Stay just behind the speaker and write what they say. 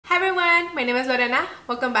Hi everyone, my name is Lorena.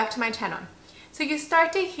 Welcome back to my channel. So you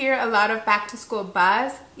start to hear a lot of back to school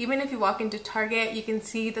buzz. Even if you walk into Target, you can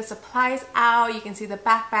see the supplies out, you can see the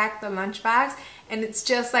backpack, the lunch bags, and it's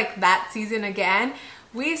just like that season again.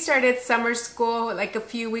 We started summer school like a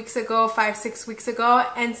few weeks ago, 5-6 weeks ago,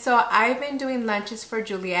 and so I've been doing lunches for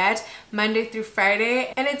Juliet Monday through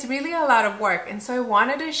Friday, and it's really a lot of work. And so I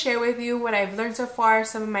wanted to share with you what I've learned so far,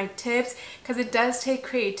 some of my tips, because it does take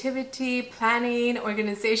creativity, planning,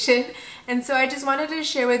 organization, and so I just wanted to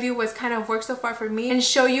share with you what's kind of worked so far for me and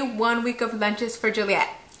show you 1 week of lunches for Juliet.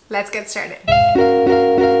 Let's get started.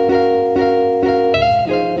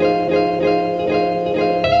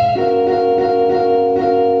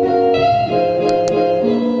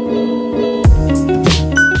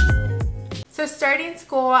 So starting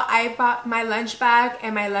school, I bought my lunch bag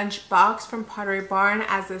and my lunch box from Pottery Barn.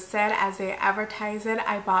 As I said, as they advertise it,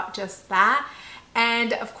 I bought just that.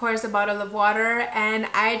 And of course a bottle of water, and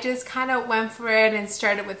I just kind of went for it and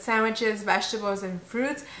started with sandwiches, vegetables, and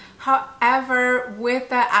fruits. However, with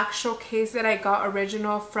the actual case that I got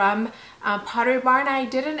original from Pottery Barn, I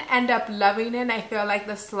didn't end up loving it. I feel like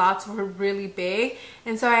the slots were really big,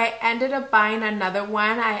 and so I ended up buying another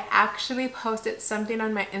one. I actually posted something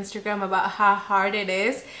on my Instagram about how hard it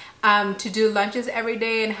is to do lunches every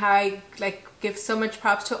day, and how I give so much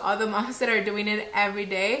props to all the moms that are doing it every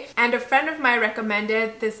day. And a friend of mine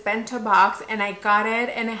recommended this bento box, and I got it,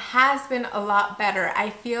 and it has been a lot better.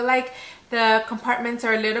 I feel like the compartments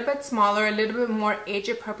are a little bit smaller, a little bit more age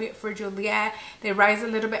appropriate for Juliet. They rise a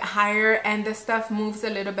little bit higher, and the stuff moves a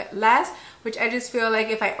little bit less, which I just feel like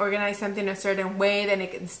if I organize something a certain way, then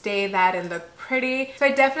it can stay that and look pretty. So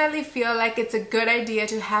I definitely feel like it's a good idea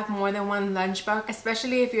to have more than one lunchbox,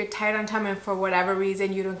 especially if you're tight on time and for whatever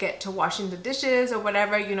reason you don't get to washing the dishes or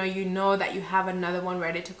whatever, you know that you have another one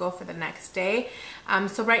ready to go for the next day.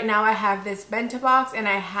 So right now I have this bento box, and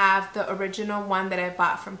I have the original one that I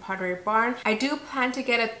bought from Pottery Barn. I do plan to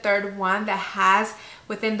get a third one that has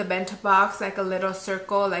within the bento box like a little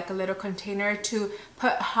circle, like a little container to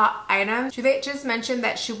put hot items. Juliet just mentioned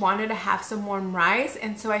that she wanted to have some warm rice,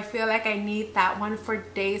 and so I feel like I need that one for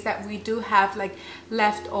days that we do have like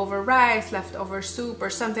leftover rice, leftover soup, or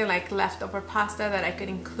something like leftover pasta that I could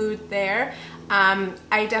include there.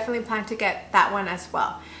 I definitely plan to get that one as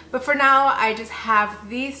well. But for now, I just have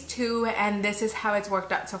these two, and this is how it's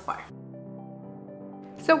worked out so far.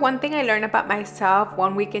 So one thing I learned about myself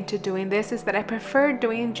 1 week into doing this is that I prefer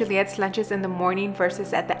doing Juliet's lunches in the morning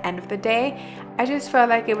versus at the end of the day. I just felt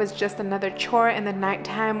like it was just another chore in the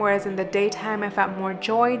nighttime, whereas in the daytime I felt more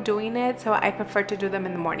joy doing it, so I prefer to do them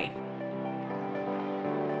in the morning.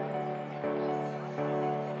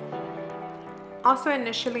 Also,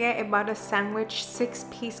 initially I bought a sandwich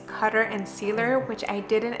 6-piece cutter and sealer, which I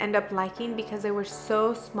didn't end up liking because they were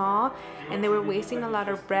so small and they were wasting a lot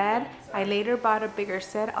of bread. I later bought a bigger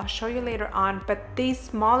set. I'll show you later on, but these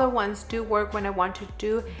smaller ones do work when I want to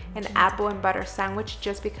do an apple and butter sandwich,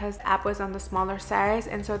 just because apple is on the smaller size,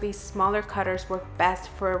 and so these smaller cutters work best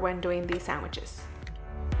for when doing these sandwiches.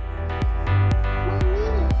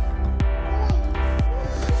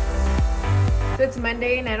 So it's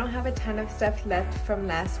Monday, and I don't have a ton of stuff left from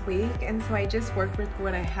last week, and so I just worked with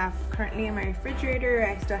what I have currently in my refrigerator.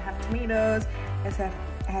 I still have tomatoes, I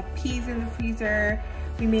have peas in the freezer.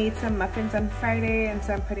 We made some muffins on Friday, and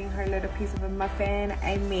so I'm putting her a little piece of a muffin.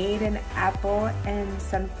 I made an apple and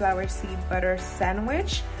sunflower seed butter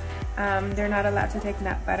sandwich. They're not allowed to take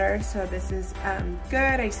nut butter, so this is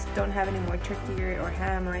good. I just don't have any more turkey or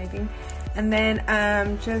ham or anything. And then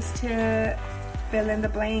just to fill in the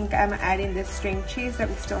blank, I'm adding this string cheese that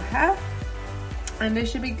we still have, and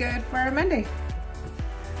this should be good for Monday.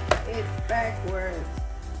 It's backwards.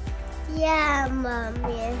 Yeah,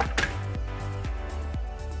 Mommy.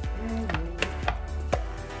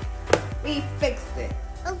 We fixed it.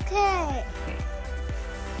 Okay.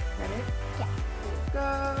 Ready? Yeah.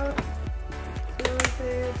 Go. Close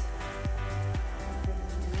it. Put it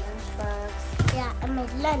in your lunchbox. Yeah, and my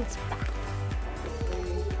lunch bag.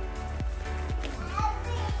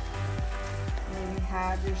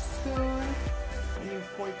 Have your spoon and your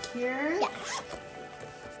fork here. Yes.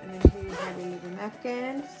 And then here you have your little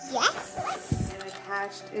napkin. Yes. And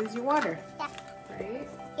attached is your water. Yeah. Right?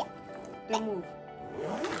 Yeah. Don't move.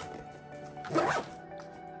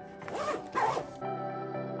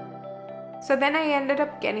 So then I ended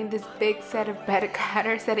up getting this big set of bread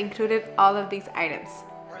cutters that included all of these items.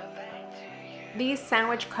 These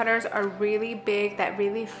sandwich cutters are really big, that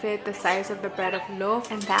really fit the size of the bread of loaf,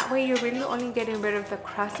 and that way you're really only getting rid of the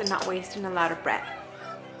crust and not wasting a lot of bread.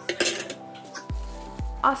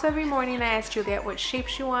 Also, every morning I ask Juliet what shape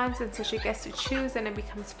she wants, and so she gets to choose, and it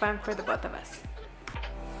becomes fun for the both of us.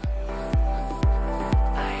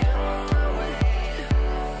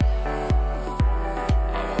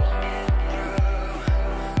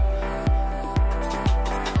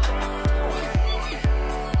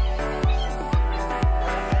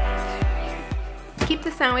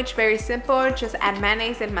 sandwich, very simple, just add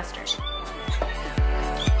mayonnaise and mustard.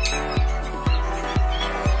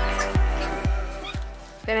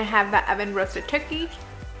 Then I have the oven roasted turkey,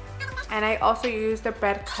 and I also use the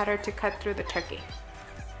bread cutter to cut through the turkey.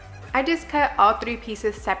 I just cut all 3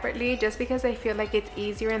 pieces separately just because I feel like it's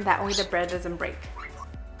easier and that way the bread doesn't break.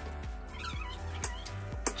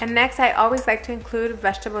 And next, I always like to include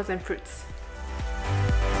vegetables and fruits.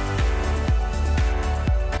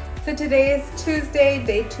 So today is Tuesday,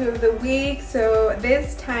 day 2 of the week. So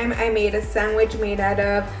this time I made a sandwich made out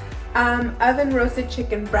of oven roasted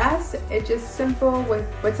chicken breast. It's just simple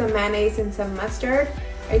with some mayonnaise and some mustard.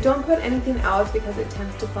 I don't put anything else because it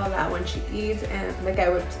tends to fall out when she eats, and like I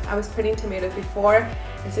was putting tomatoes before,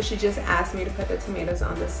 and so she just asked me to put the tomatoes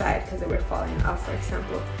on the side because they were falling off, for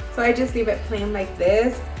example. So I just leave it plain like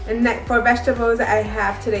this. And for vegetables, I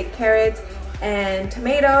have today carrots and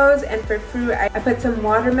tomatoes, and for fruit I put some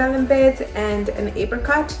watermelon bits and an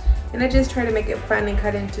apricot, and I just try to make it fun and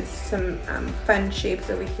cut into some fun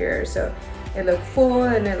shapes over here so it look full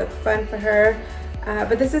and it look fun for her.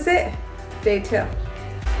 But this is it, day 2.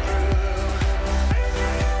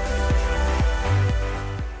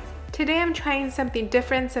 Today I'm trying something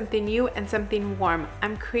different, something new, and something warm.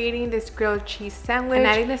 I'm creating this grilled cheese sandwich and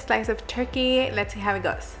adding a slice of turkey. Let's see how it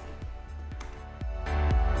goes.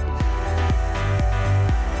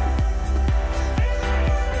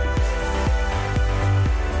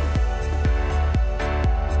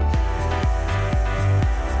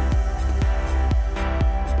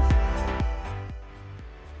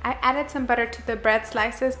 Added some butter to the bread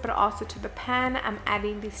slices, but also to the pan. I'm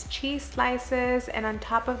adding these cheese slices, and on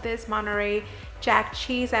top of this Monterey Jack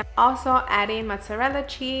cheese, I'm also adding mozzarella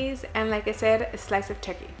cheese, and like I said, a slice of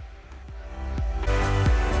turkey.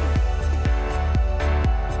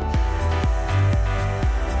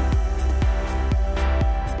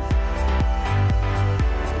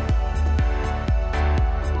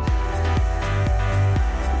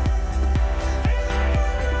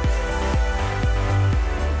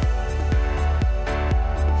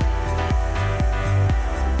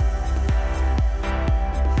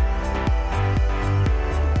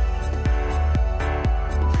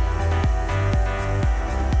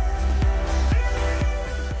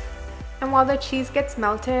 And while the cheese gets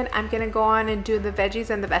melted, I'm gonna go on and do the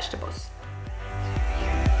veggies and the vegetables.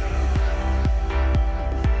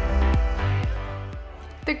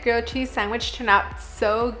 The grilled cheese sandwich turned out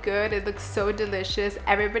so good. It looks so delicious.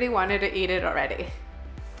 Everybody wanted to eat it already.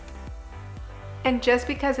 And just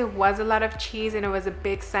because it was a lot of cheese and it was a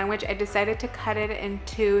big sandwich, I decided to cut it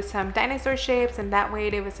into some dinosaur shapes, and that way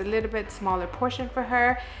it was a little bit smaller portion for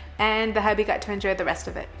her, and the hubby got to enjoy the rest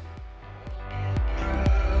of it.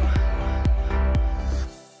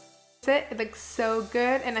 It looks so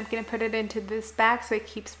good, and I'm gonna put it into this bag so it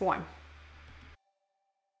keeps warm.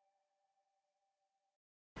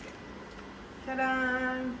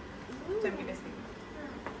 Ta-da!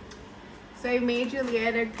 So I made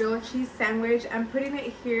Juliet a grilled cheese sandwich. I'm putting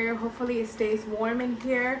it here. Hopefully it stays warm in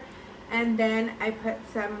here. And then I put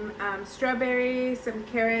some strawberries, some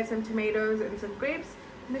carrots, some tomatoes, and some grapes.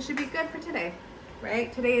 And this should be good for today,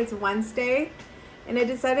 right? Today is Wednesday. And I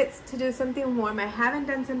decided to do something warm. I haven't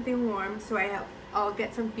done something warm, so I'll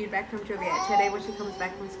get some feedback from Juliet today when she comes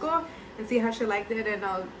back from school and see how she liked it, and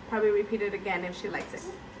I'll probably repeat it again if she likes it.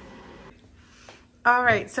 All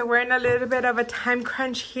right, so we're in a little bit of a time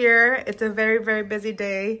crunch here. It's a very, very busy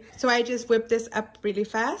day. So I just whipped this up really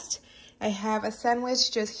fast. I have a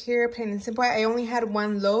sandwich just here, plain and simple. I only had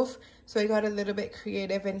 1 loaf, so I got a little bit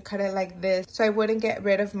creative and cut it like this so I wouldn't get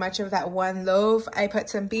rid of much of that 1 loaf. I put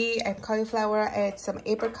some beet, I have cauliflower, I had some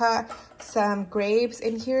apricot, some grapes,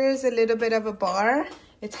 and here's a little bit of a bar.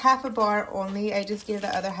 It's half a bar only. I just gave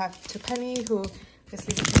the other half to Penny, who is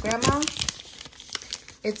leaving to Grandma.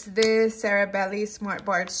 It's this Sarah Belly Smart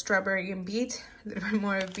Bar strawberry and beet, a little bit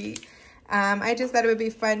more of beet. I just thought it would be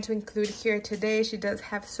fun to include here today. She does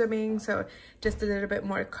have swimming, so just a little bit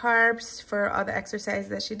more carbs for all the exercise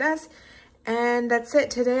that she does. And that's it.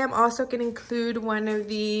 Today I'm also going to include one of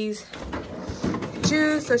these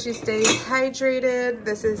juice so she stays hydrated.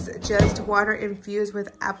 This is just water infused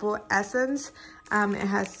with apple essence. It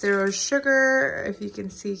has 0 sugar, if you can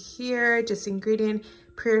see here, just ingredient,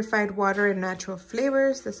 purified water and natural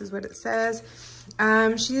flavors. This is what it says.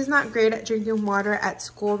 She's not great at drinking water at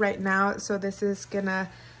school right now, so this is gonna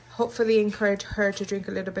hopefully encourage her to drink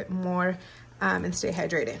a little bit more and stay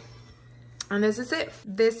hydrated. And this is it.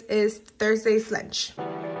 This is Thursday's lunch.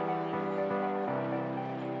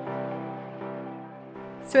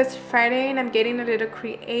 So it's Friday and I'm getting a little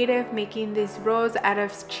creative, making these rolls out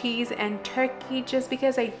of cheese and turkey just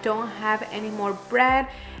because I don't have any more bread.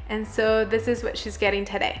 and so this is what she's getting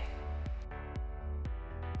today.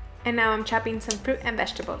 And now I'm chopping some fruit and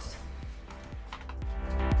vegetables.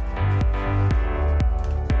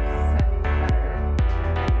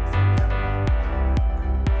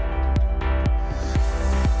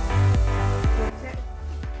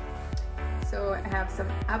 So I have some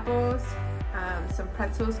apples, some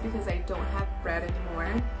pretzels because I don't have bread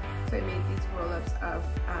anymore. So I made these roll-ups of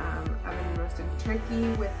oven roasted turkey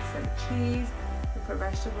with some cheese. And for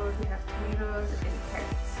vegetables, we have tomatoes and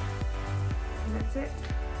carrots. And that's it.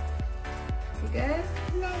 You good?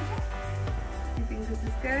 No. You think this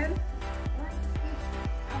is good?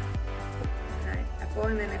 Alright, apple,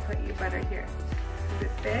 and then I put your butter here. Does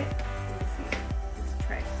it fit? Let me see. Let's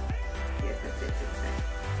try. Yes, it fits. It fits.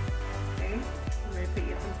 Okay, I'm going to put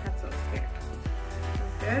you some pretzels here.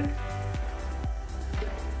 Sounds good?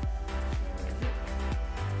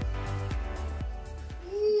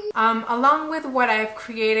 Along with what I've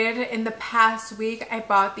created in the past week, I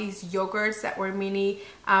bought these yogurts that were mini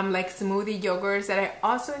like smoothie yogurts that I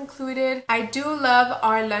also included. I do love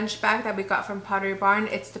our lunch bag that we got from Pottery Barn.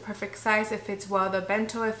 It's the perfect size. It fits well the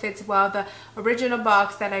bento. It fits well the original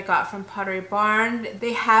box that I got from Pottery Barn.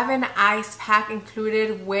 They have an ice pack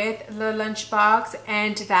included with the lunch box,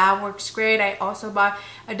 and that works great. I also bought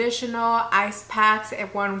additional ice packs,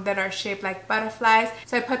 one that are shaped like butterflies.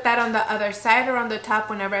 So I put that on the other side or on the top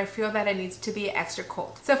whenever I feel that it needs to be extra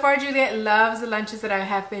cold. So far, Juliet loves the lunches that I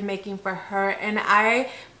have been making for her, and I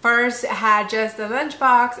first had just the lunch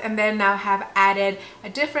box, and then now have added a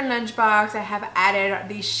different lunch box. I have added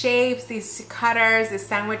these shapes, these cutters, the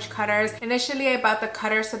sandwich cutters. Initially I bought the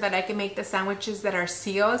cutters so that I can make the sandwiches that are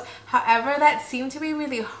sealed. However, that seemed to be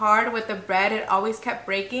really hard with the bread. It always kept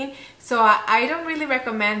breaking. So I don't really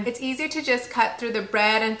recommend. It's easier to just cut through the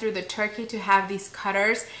bread and through the turkey to have these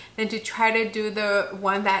cutters than to try to do the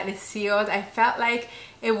one that is sealed. I felt like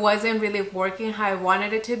it wasn't really working how I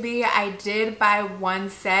wanted it to be. I did buy one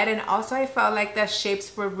set, and also I felt like the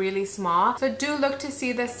shapes were really small. So do look to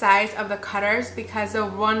see the size of the cutters, because the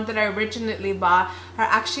one that I originally bought are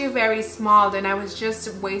actually very small, and I was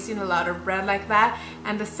just wasting a lot of bread like that.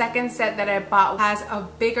 And the second set that I bought has a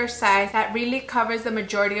bigger size that really covers the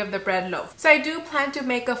majority of the bread loaf. So I do plan to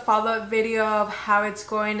make a follow-up video of how it's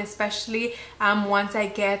going, especially once I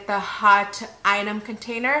get the hot item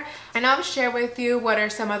container, and I'll share with you what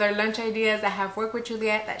are some other lunch ideas that have worked with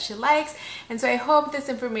Juliet that she likes. And so I hope this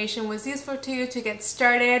information was useful to you to get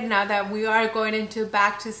started now that we are going into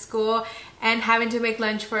back to school and having to make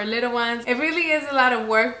lunch for little ones. It really is a lot of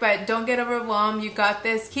work, but don't get overwhelmed. You got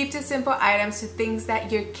this. Keep to simple items, to things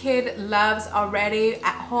that your kid loves already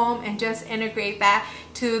at home, and just integrate that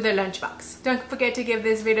to their lunchbox. Don't forget to give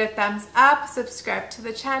this video a thumbs up, subscribe to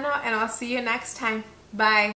the channel, and I'll see you next time. Bye.